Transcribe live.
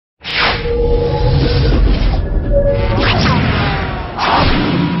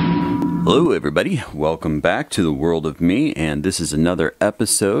Hello everybody, welcome back to the world of me, and this is another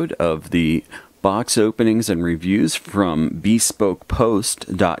episode of the box openings and reviews from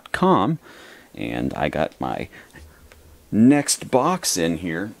BeSpokePost.com, and I got my next box in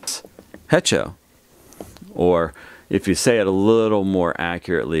here. Hecho, or if you say it a little more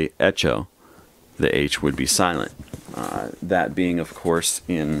accurately, Hecho. The H would be silent, that being of course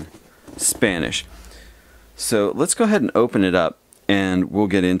in Spanish. So let's go ahead and open it up, and we'll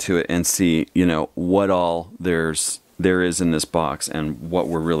get into it and see, what all there is in this box and what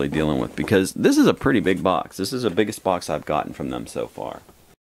we're really dealing with, because this is a pretty big box. This is the biggest box I've gotten from them so far.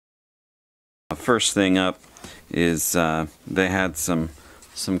 First thing up is they had some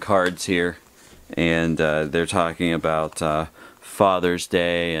cards here, and they're talking about Father's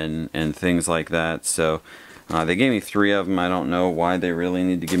Day and things like that. So they gave me 3 of them. I don't know why they really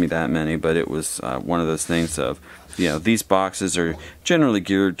need to give me that many, but it was one of those things of, these boxes are generally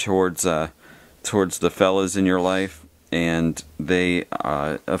geared towards the fellas in your life, and they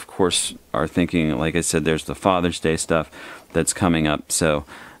of course are thinking, like I said, there's the Father's Day stuff that's coming up, so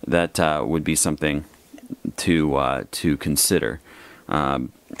that would be something to consider.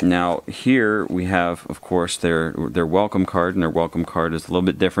 Now here we have, of course, their welcome card, and their welcome card is a little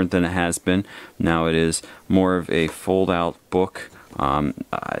bit different than it has been. Now it is more of a fold-out book.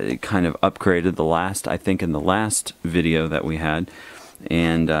 It kind of upgraded I think in the last video that we had,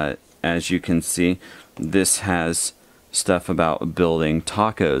 and as you can see, this has stuff about building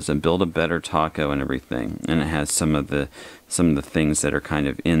tacos and build a better taco and everything, and it has some of the things that are kind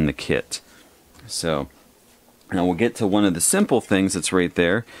of in the kit. So now we'll get to one of the simple things that's right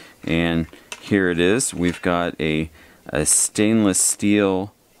there, and here it is. We've got a stainless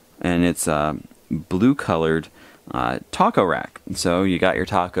steel, and it's blue colored taco rack. So you got your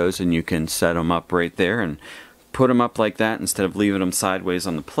tacos, and you can set them up right there and put them up like that instead of leaving them sideways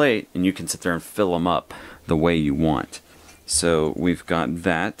on the plate, and you can sit there and fill them up the way you want. So we've got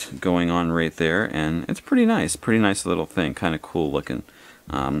that going on right there, and it's pretty nice little thing, kind of cool looking,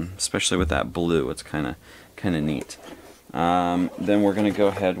 especially with that blue. It's kind of neat. Then we're going to go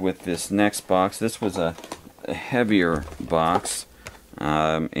ahead with this next box. This was a heavier box,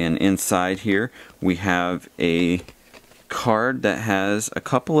 and inside here we have a card that has a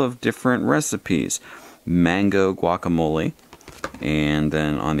couple of different recipes. Mango guacamole, and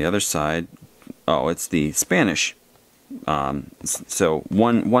then on the other side, it's the Spanish. So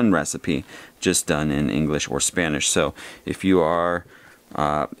one recipe just done in English or Spanish. So if you are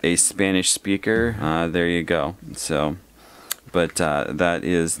a Spanish speaker, there you go. So, but that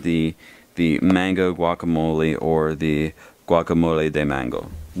is the mango guacamole, or the guacamole de mango.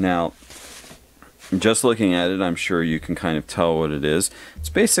 Now, just looking at it, I'm sure you can kind of tell what it is. It's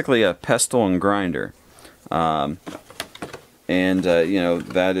basically a pestle and grinder, and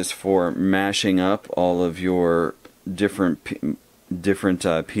that is for mashing up all of your different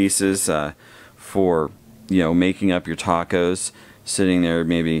pieces for making up your tacos. Sitting there,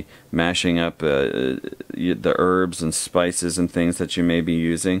 maybe mashing up the herbs and spices and things that you may be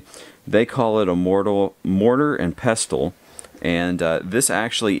using. They call it a mortar and pestle, and this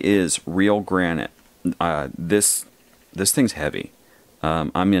actually is real granite. This thing's heavy.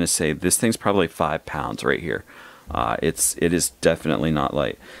 I'm going to say this thing's probably 5 pounds right here. It is definitely not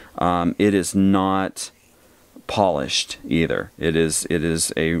light. It is not polished either. It is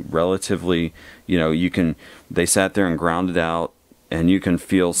a relatively, they sat there and ground it out, and you can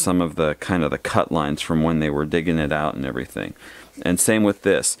feel some of the kind of the cut lines from when they were digging it out and everything. And same with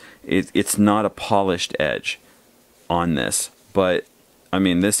this. It's not a polished edge on this, but I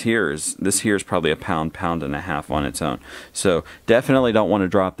mean, this here is probably a pound and a half on its own. So definitely don't want to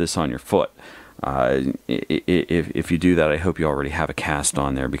drop this on your foot. If you do that, I hope you already have a cast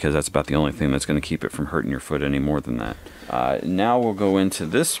on there, because that's about the only thing that's going to keep it from hurting your foot any more than that. Now we'll go into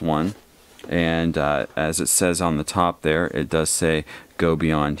this one. And as it says on the top there, it does say go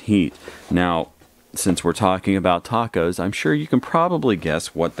beyond heat. Now, since we're talking about tacos, I'm sure you can probably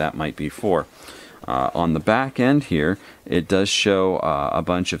guess what that might be for. On the back end here, it does show a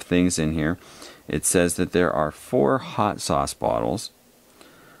bunch of things in here. It says that there are 4 hot sauce bottles.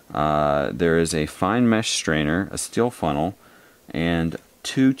 There is a fine mesh strainer, a steel funnel, and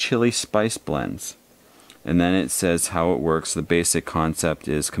 2 chili spice blends. And then it says how it works. The basic concept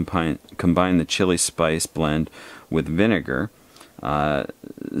is combine the chili spice blend with vinegar,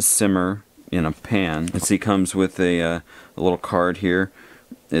 simmer in a pan. It comes with a little card here.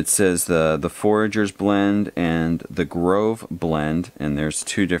 It says the Foragers blend and the Grove blend, and there's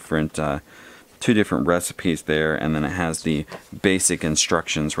two different recipes there, and then it has the basic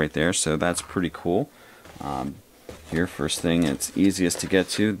instructions right there, so that's pretty cool. here, first thing, it's easiest to get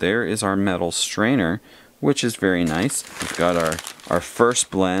to. There is our metal strainer, which is very nice. We've got our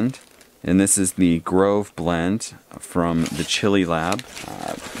first blend, and this is the Grove blend from the Chili Lab.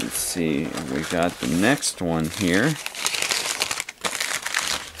 Let's see, we got the next one here.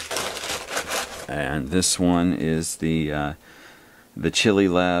 And this one is the Chili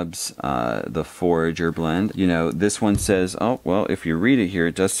Lab's the Forager blend. You know, this one says, oh, well, if you read it here,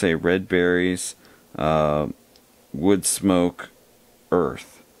 it does say red berries, wood smoke,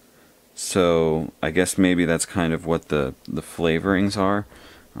 earth. So I guess maybe that's kind of what the flavorings are.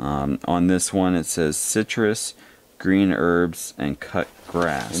 On this one it says citrus, green herbs, and cut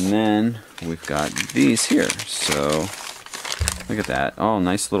grass. And then we've got these here. So look at that. Oh,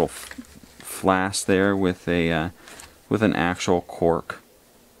 nice little flask there with a with an actual cork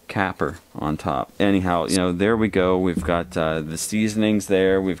capper on top. Anyhow, you know, there we go. We've got the seasonings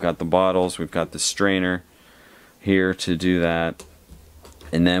there. We've got the bottles. We've got the strainer here to do that.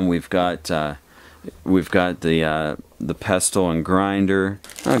 And then we've got the pestle and grinder.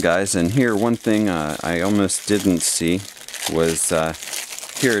 Oh, guys, and here one thing I almost didn't see was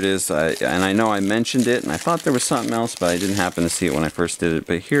here it is. And I know I mentioned it, and I thought there was something else, but I didn't happen to see it when I first did it.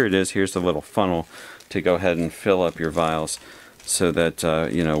 But here it is. Here's the little funnel to go ahead and fill up your vials, so that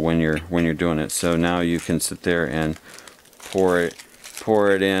you know, when you're doing it. So now you can sit there and pour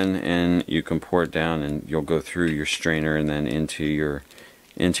it in, and you can pour it down, and you'll go through your strainer and then into your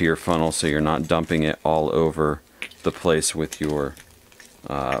funnel, so you're not dumping it all over the place with your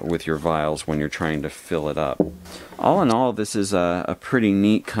vials when you're trying to fill it up. All in all, this is a pretty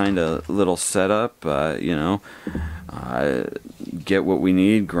neat kind of little setup. You know, get what we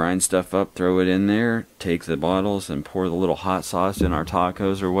need, grind stuff up, throw it in there, take the bottles and pour the little hot sauce in our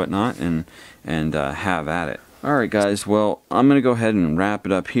tacos or whatnot, and have at it. Alright guys, well, I'm going to go ahead and wrap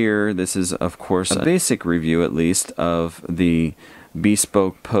it up here. This is, of course, a basic review, at least, of the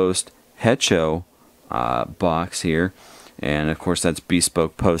BeSpoke Post Hecho box here. And of course, that's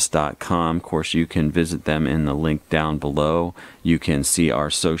BeSpokePost.com. Of course, you can visit them in the link down below. You can see our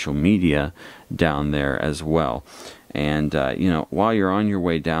social media down there as well. And, you know, while you're on your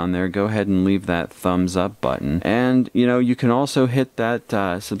way down there, go ahead and leave that thumbs up button. And, you know, you can also hit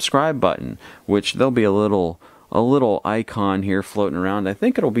that subscribe button, which there'll be a little icon here floating around. I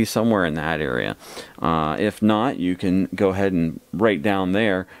think it'll be somewhere in that area. If not, you can go ahead and right down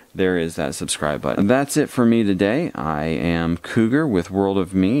there is that subscribe button. That's it for me today. I am Cougar with World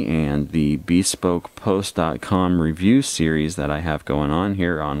of Me and the BeSpokePost.com review series that I have going on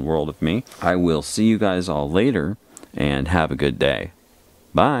here on World of Me. I will see you guys all later, and have a good day.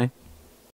 Bye.